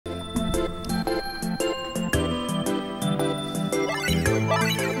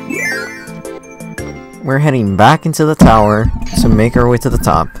we're heading back into the tower to make our way to the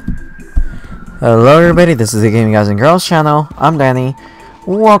top. Hello everybody, this is the Gaming Guys and Girls channel. I'm Danny.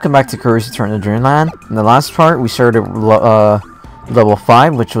 Welcome back to Kirby's Return to Dreamland. In the last part, we started level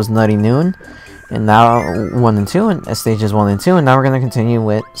 5, which was Nutty Noon. And now 1 and 2, and stages 1 and 2, and now we're going to continue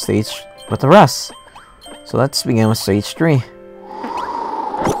with the rest. So let's begin with stage 3.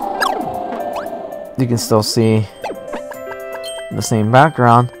 You can still see the same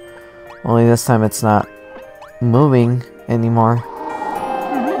background, only this time it's not moving anymore.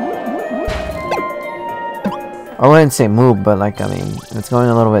 I wouldn't say move, but like, I mean, it's going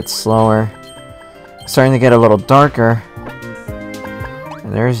a little bit slower. It's starting to get a little darker.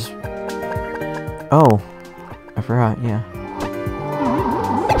 And there's... Oh, I forgot, yeah.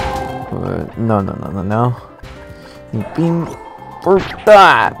 No. You beam for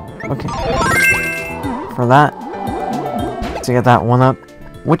that! Okay. For that. To get that one up.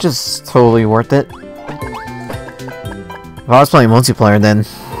 Which is totally worth it. If I was playing multiplayer, then...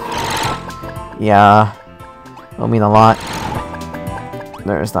 yeah. It'll mean a lot.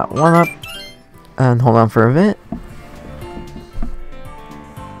 There's that one up. And hold on for a bit.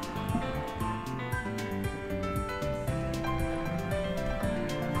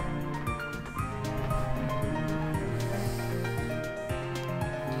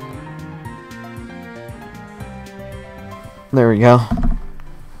 There we go.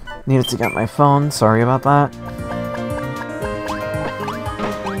 Needed to get my phone. Sorry about that.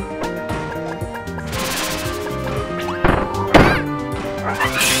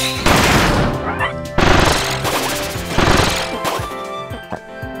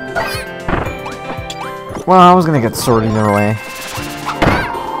 Well, I was gonna get sword either way.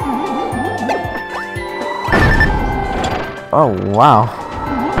 Oh, wow.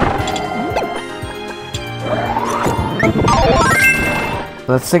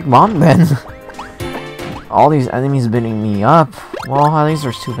 Let's take bomb then. All these enemies beating me up. Well, at least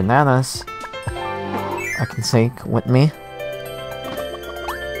there's 2 bananas I can take with me.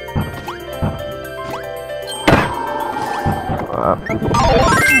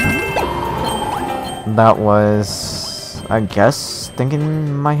 That was, I guess, thinking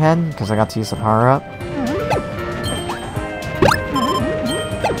in my head, because I got to use the power up.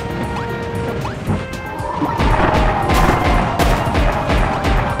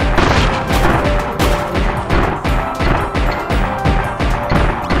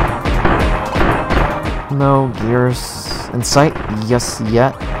 No gears in sight, yes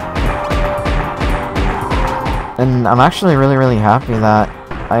yet. And I'm actually really happy that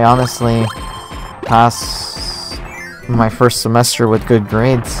I honestly passed my first semester with good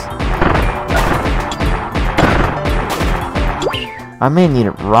grades. I may need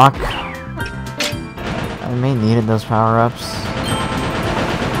a rock. I may needed those power-ups.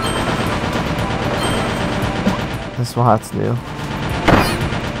 This will have to do.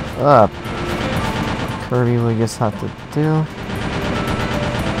 Kirby we just have to do.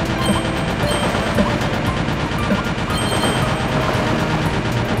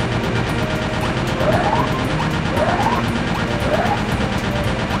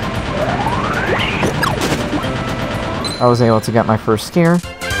 I was able to get my first gear.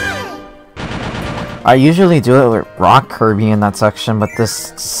 I usually do it with Rock Kirby in that section, but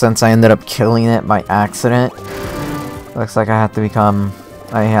since I ended up killing it by accident, looks like I have to become...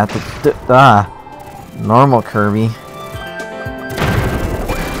 I had to normal Kirby.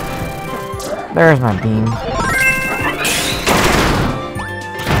 There's my beam.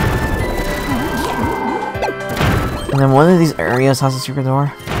 And then one of these areas has a secret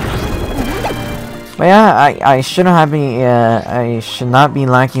door. But yeah, I shouldn't have been, I should not be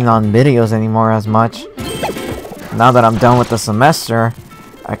lacking on videos anymore as much. Now that I'm done with the semester,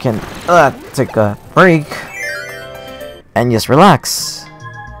 I can take a break and just relax.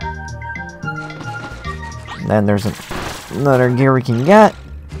 Then there's another gear we can get.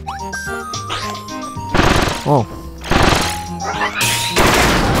 Whoa.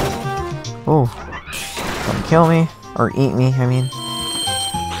 Oh. Don't kill me. Or eat me, I mean.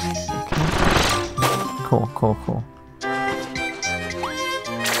 Okay. Cool.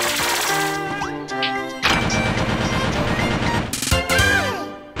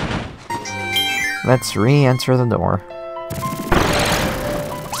 Let's re-enter the door.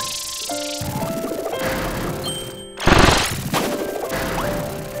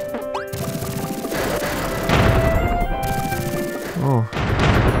 Oh.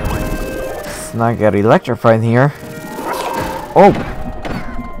 Let's not get electrified here. Oh!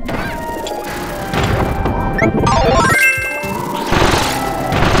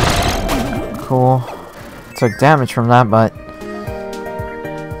 Cool. Took damage from that, but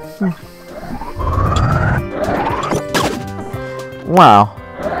Wow.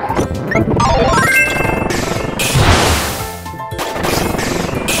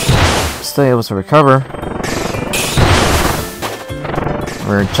 Still able to recover.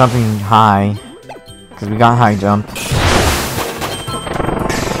 We're jumping high because we got high jump.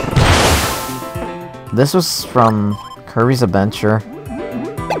 This was from Kirby's Adventure.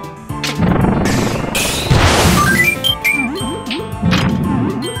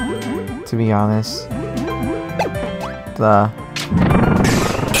 To be honest, the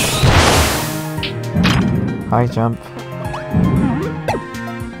high jump.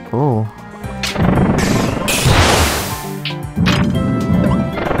 Ooh.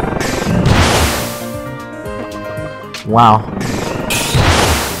 Wow.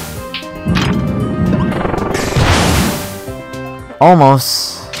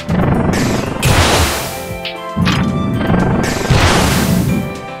 Almost.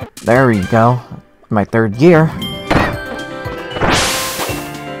 There we go. My third gear.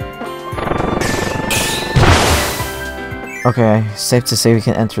 Okay, safe to say we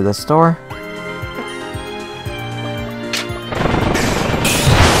can enter this door.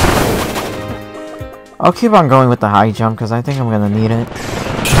 I'll keep on going with the high jump because I think I'm gonna need it.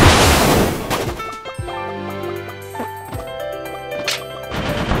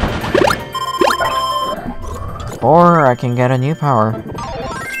 Or I can get a new power.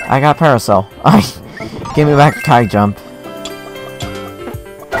 I got Parasol. Give me back high jump.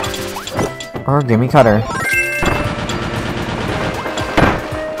 Or give me Cutter.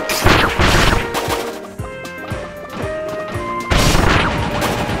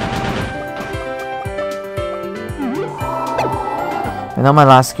 I know my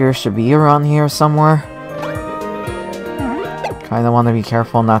last gear should be around here somewhere. Kinda want to be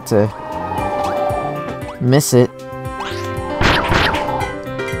careful not to miss it.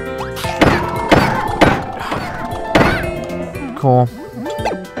 Cool.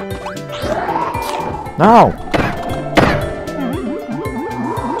 No!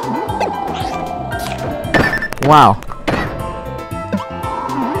 Wow.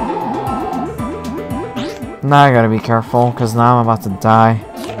 Now I gotta be careful, because now I'm about to die.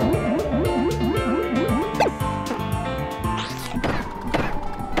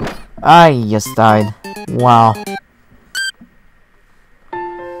 I just died. Wow.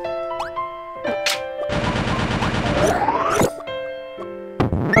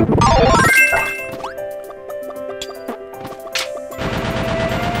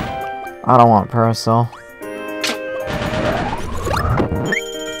 I don't want Parasol.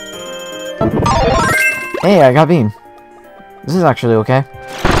 Hey, I got Beam. This is actually okay.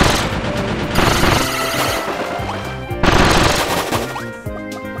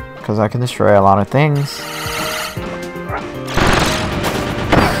 Because I can destroy a lot of things.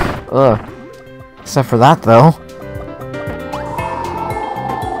 Ugh. Except for that, though.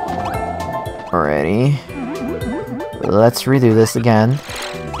 Alrighty. Let's redo this again.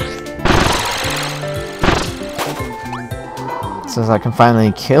 Since I can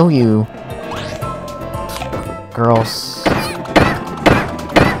finally kill you, girls.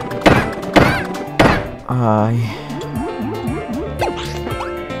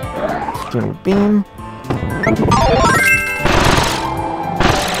 Give me Beam.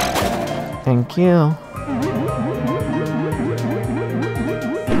 Thank you.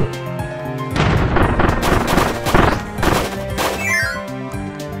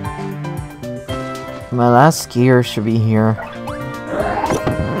 My last gear should be here.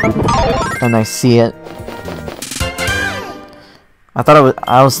 And I see it.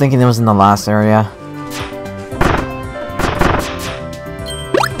 I was thinking it was in the last area.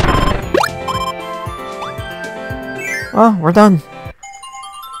 Well, we're done.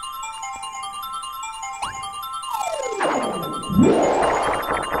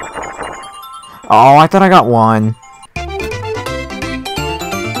 Oh, I thought I got one.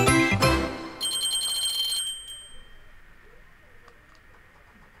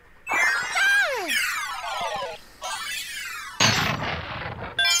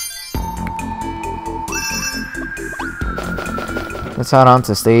 Let's head on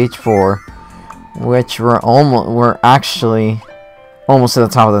to stage 4, which we're actually almost to the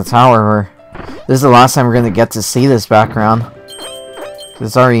top of the tower. This is the last time we're gonna get to see this background.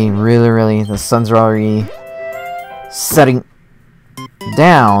 It's already really, the sun's already setting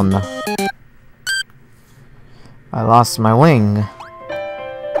down. I lost my wing.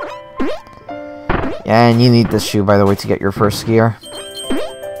 And you need this shoe, by the way, to get your first gear.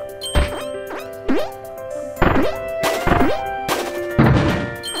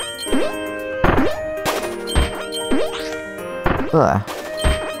 Ugh.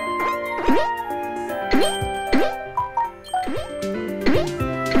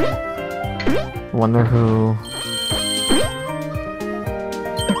 wonder who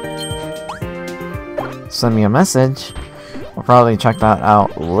sent me a message. I'll probably check that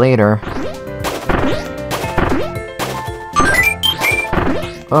out later.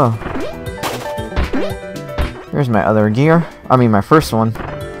 Oh. Here's my other gear. I mean, my first one.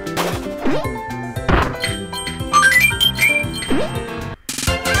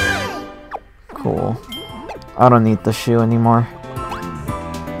 Cool. I don't need the shoe anymore.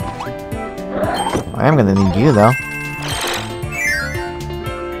 I am gonna need you, though.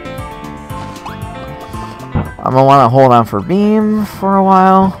 I'm gonna wanna hold on for beam for a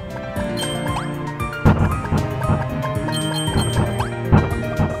while.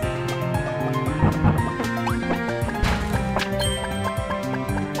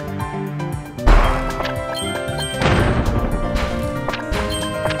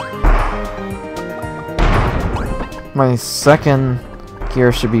 My second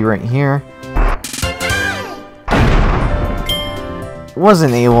gear should be right here.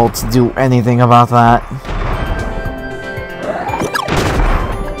 Wasn't able to do anything about that.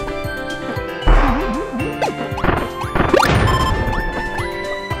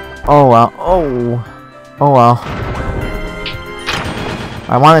 Oh well. Oh well.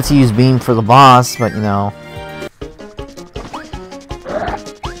 I wanted to use beam for the boss, but you know,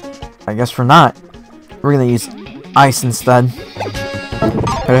 I guess we're not. We're gonna use ice instead.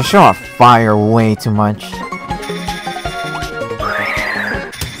 I show off fire way too much.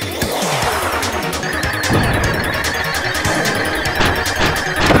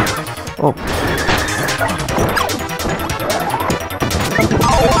 Oh.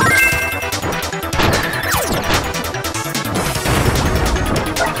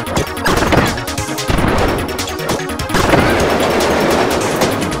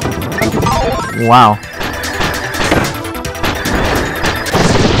 Wow.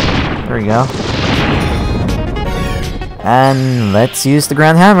 There we go. And let's use the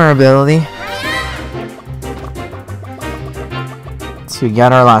Grand Hammer ability to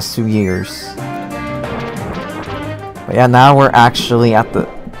get our last 2 gears. But yeah, now we're actually at the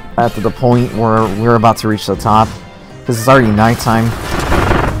point where we're about to reach the top, because it's already nighttime.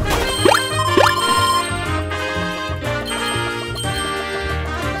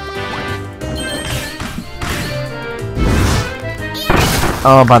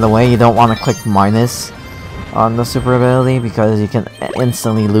 Oh, by the way, you don't want to click minus on the super ability because you can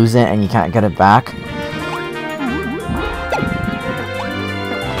instantly lose it and you can't get it back.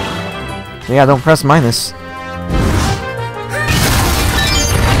 So yeah, don't press minus.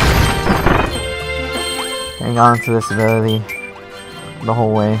 Hang on to this ability the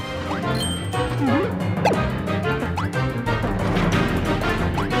whole way.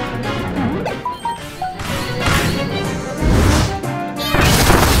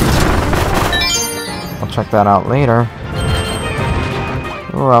 Check that out later.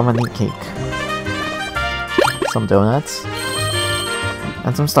 Oh, I'm gonna eat cake. Some donuts.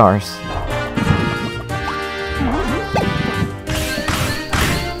 And some stars.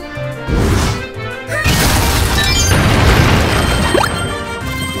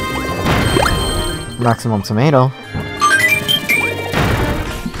 Maximum tomato.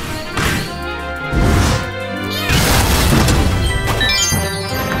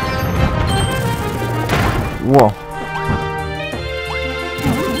 Whoa.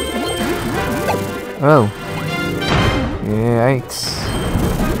 Oh. Yikes.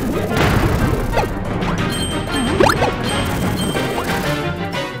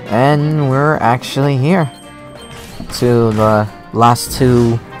 And we're actually here to the last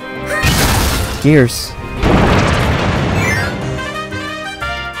 2 gears.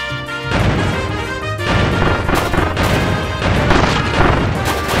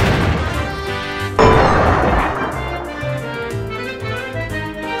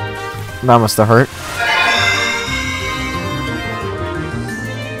 That must have hurt.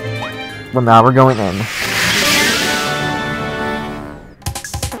 But now we're going in.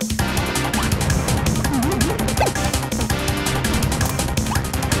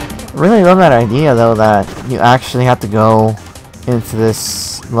 Really love that idea though, that you actually have to go into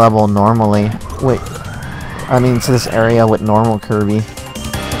this level normally. Wait, I mean to this area with normal Kirby.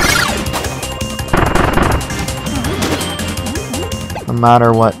 No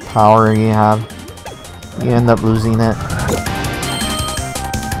matter what power you have, you end up losing it.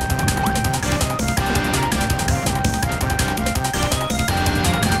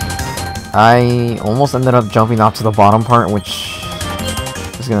 I almost ended up jumping off to the bottom part, which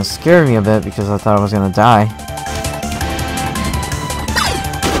is gonna scare me a bit because I thought I was gonna die.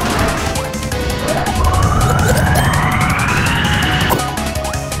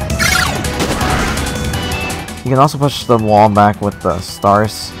 can also push the wall back with the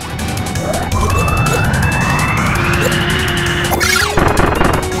stars.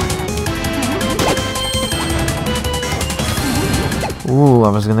 Ooh, I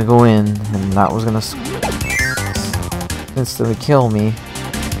was gonna go in, and that was gonna instantly kill me.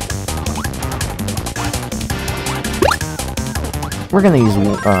 We're gonna use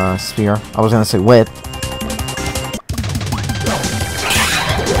spear. I was gonna say whip.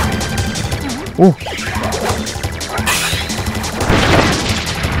 Ooh.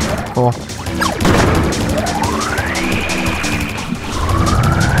 Cool.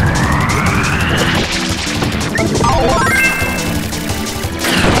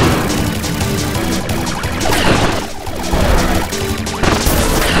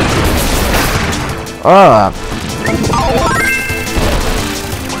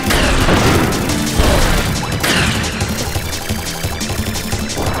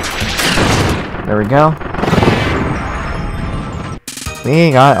 There we go.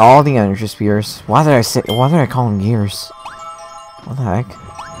 We got all the energy spears. Why did I call them gears? What the heck?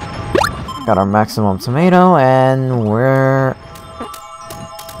 Got our maximum tomato, and we're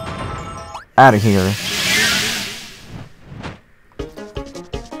out of here.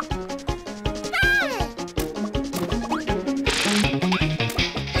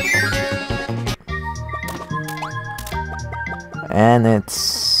 And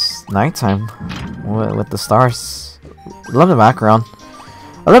it's nighttime with the stars. I love the background.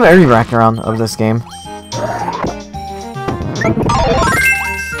 I love every background of this game.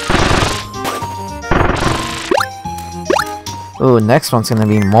 Ooh, next one's gonna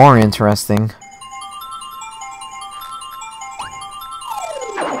be more interesting.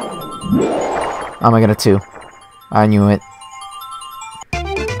 Oh, I got a 2. I knew it.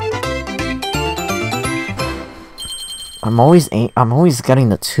 I'm always getting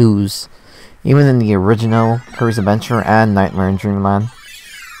the 2s, even in the original Kirby's Adventure and Nightmare in Dreamland.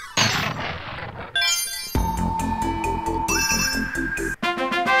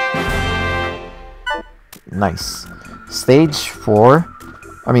 Nice. Stage 5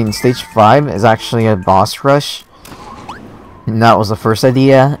 is actually a boss rush. And that was the first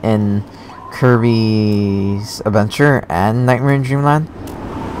idea in Kirby's Adventure and Nightmare in Dreamland.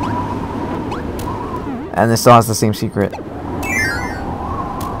 And it still has the same secret.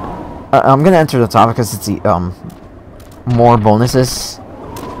 I'm gonna enter the top because it's more bonuses.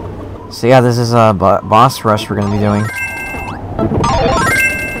 So yeah, this is a boss rush we're gonna be doing.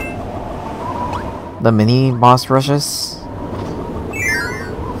 The mini boss rushes.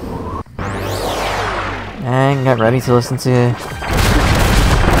 And get ready to listen to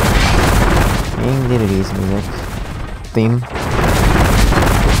King Didity's music theme.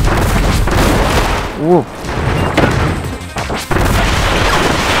 Whoop.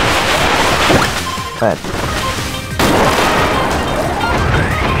 Bad.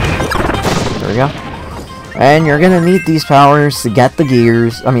 There we go. And you're gonna need these powers to get the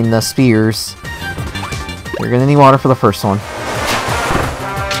gears, the spears. You're gonna need water for the first one.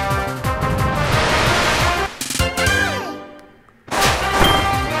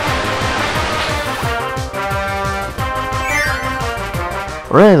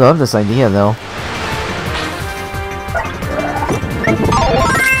 I really love this idea though.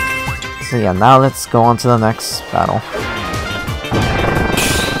 So yeah, now let's go on to the next battle.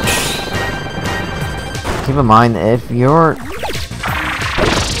 Keep in mind, if you're...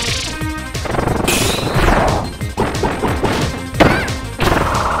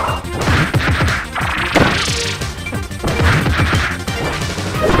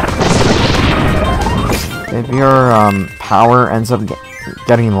 If your power ends up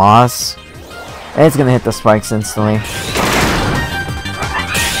getting lost, it's gonna hit the spikes instantly.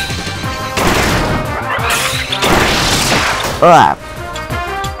 Ah.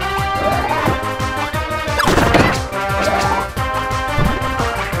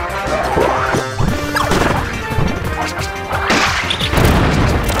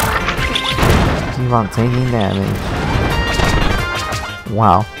 Keep on taking damage.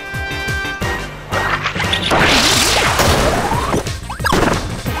 Wow.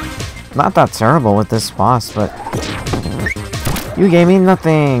 Not that terrible with this boss, but you gave me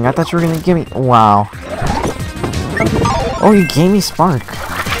nothing. I thought you were gonna give me... Wow. Oh, you gave me Spark.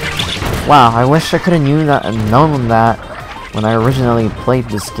 Wow, I wish I could have known that when I originally played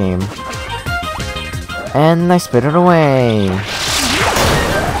this game. And I spit it away.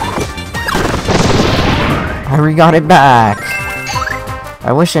 I got it back.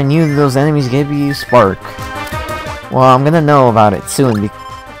 I wish I knew those enemies gave you Spark. Well, I'm gonna know about it soon.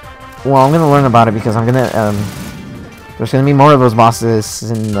 Well, I'm gonna learn about it because I'm gonna, there's gonna be more of those bosses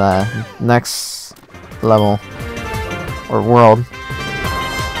in the next level. or world.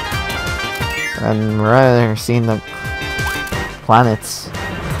 And we're right there seeing the planets.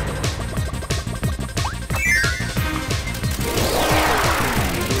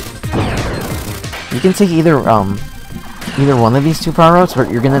 You can take either one of these two power-ups,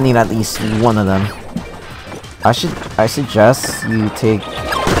 but you're gonna need at least one of them. I suggest you take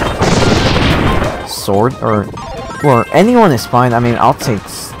sword, or anyone is fine. I mean, I'll take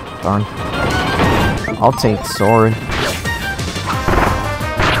sword.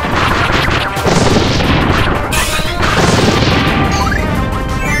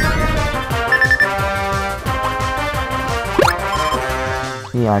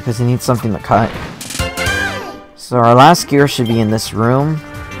 Yeah, because he needs something to cut. So our last gear should be in this room.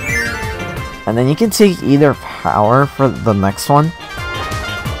 And then you can take either power for the next one.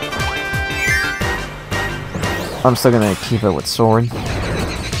 I'm still gonna keep it with sword.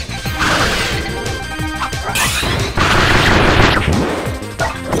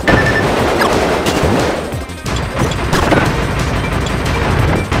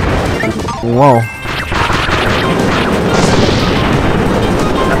 Whoa.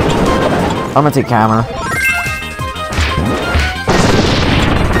 I'm gonna take hammer.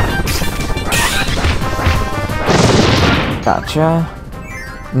 Gotcha.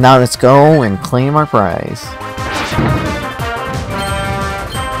 Now let's go and claim our prize.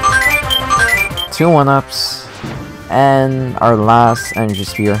 2 1-ups. And our last energy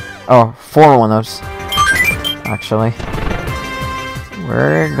sphere. Oh, 4 1-ups. Actually.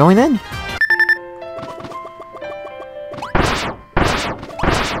 We're going in.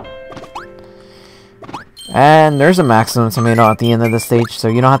 And there's a maximum tomato at the end of the stage, so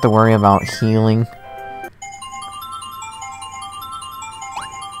you don't have to worry about healing.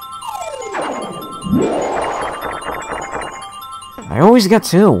 I always get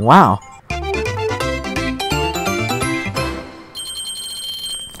 2, wow.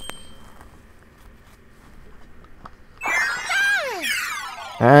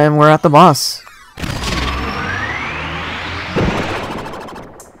 And we're at the boss.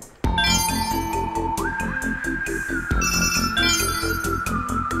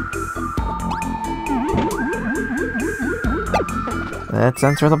 Let's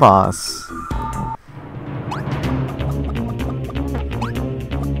enter the boss.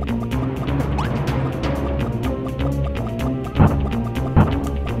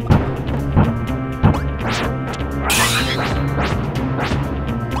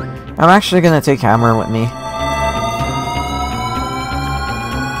 I'm actually gonna take hammer with me.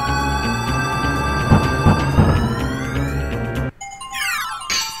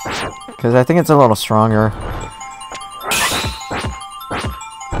 Because I think it's a little stronger.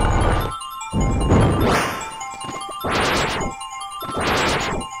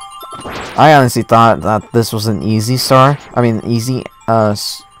 I honestly thought that this was an easy easy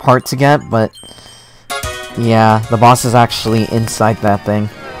part to get, but yeah, the boss is actually inside that thing.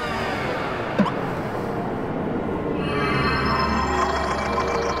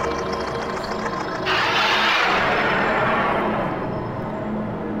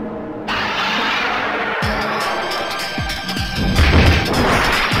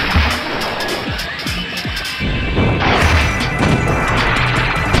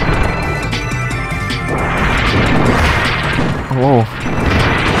 Whoa.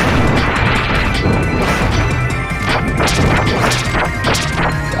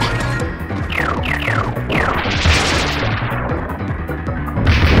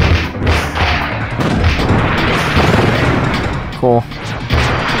 Cool.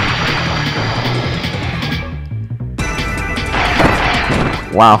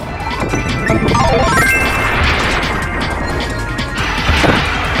 Wow.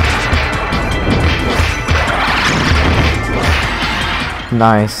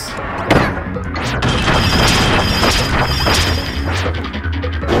 Nice.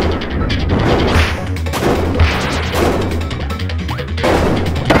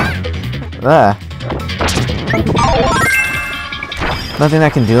 There. Nothing I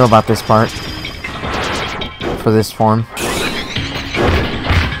can do about this part. For this form.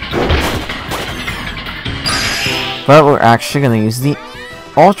 But we're actually gonna use the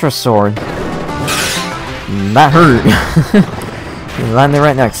Ultra Sword. That hurt. He landed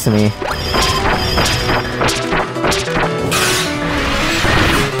right next to me.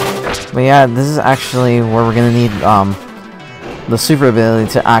 But yeah, this is actually where we're gonna need the super ability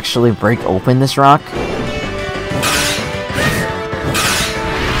to actually break open this rock.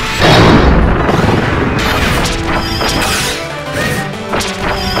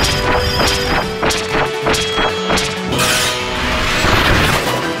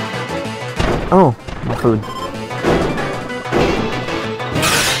 Oh, my food.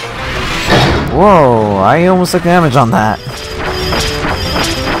 Whoa, I almost took damage on that.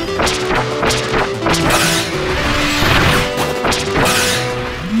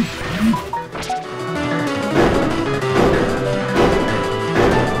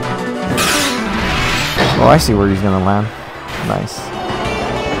 Oh, I see where he's gonna land. Nice.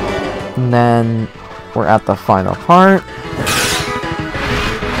 And then we're at the final part.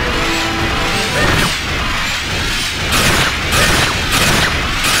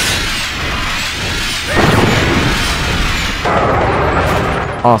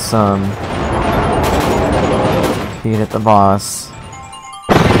 Awesome. Defeated the boss.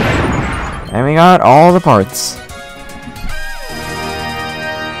 And we got all the parts.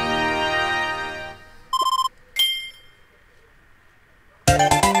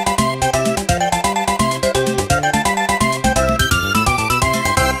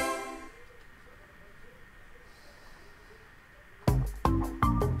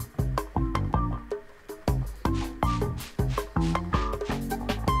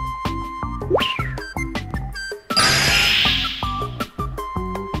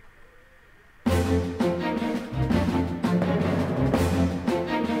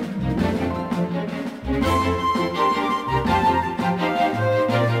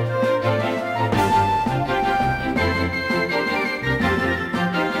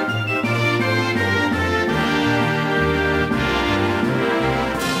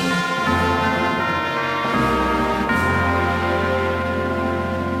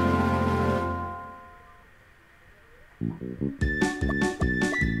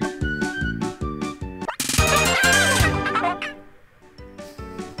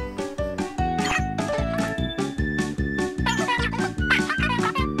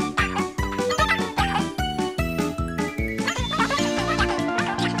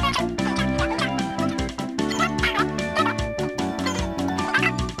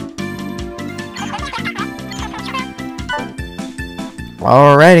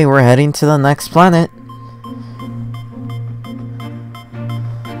 Alrighty, we're heading to the next planet.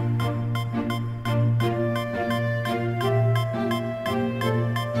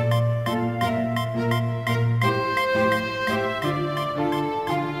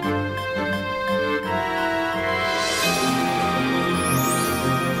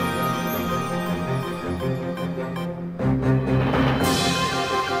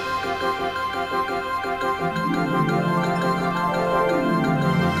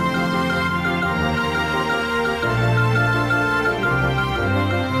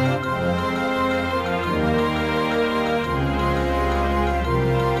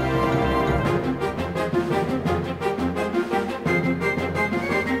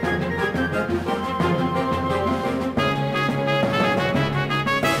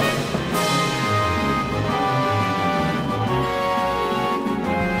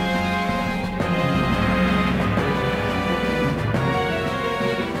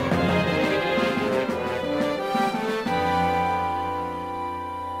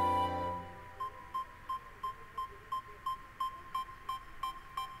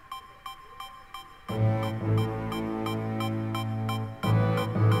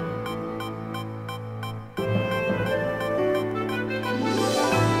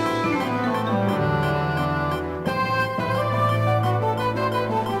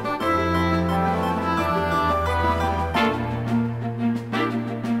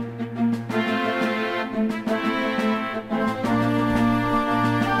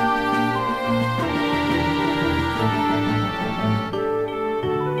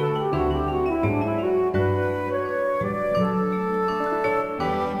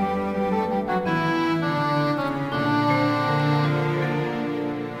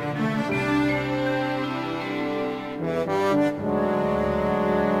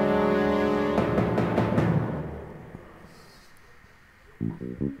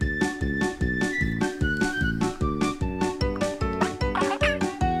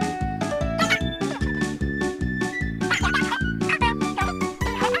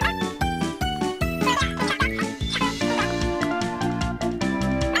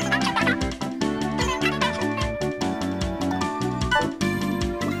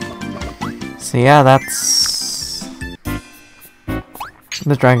 So yeah, that's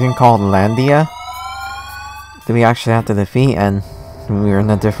the dragon called Landia that we actually have to defeat, and we're in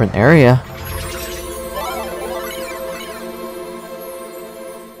a different area.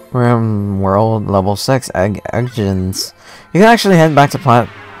 We're in world level 6, Eggens. You can actually head back to Planet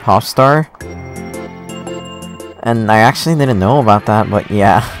Popstar. And I actually didn't know about that, but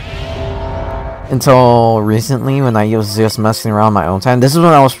yeah. Until recently, when I was just messing around my own time. This is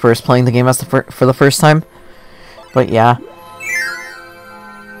when I was first playing the game as for the first time. But yeah.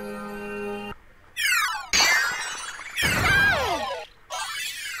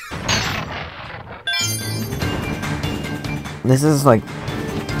 This is like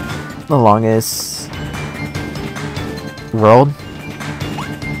the longest world.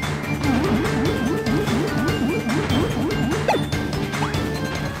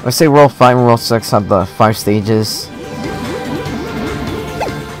 Let's say World 5 and World 6 have the 5 stages.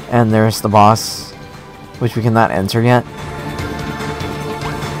 And there's the boss, which we cannot enter yet.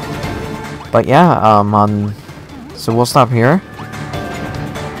 But yeah, so we'll stop here.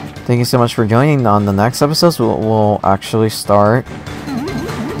 Thank you so much for joining. On the next episodes, we'll actually start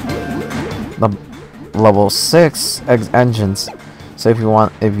the level 6 engines. So if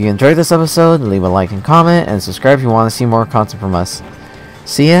you enjoyed this episode, leave a like and comment, and subscribe if you want to see more content from us.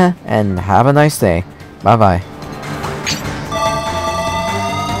 See ya, and have a nice day. Bye bye.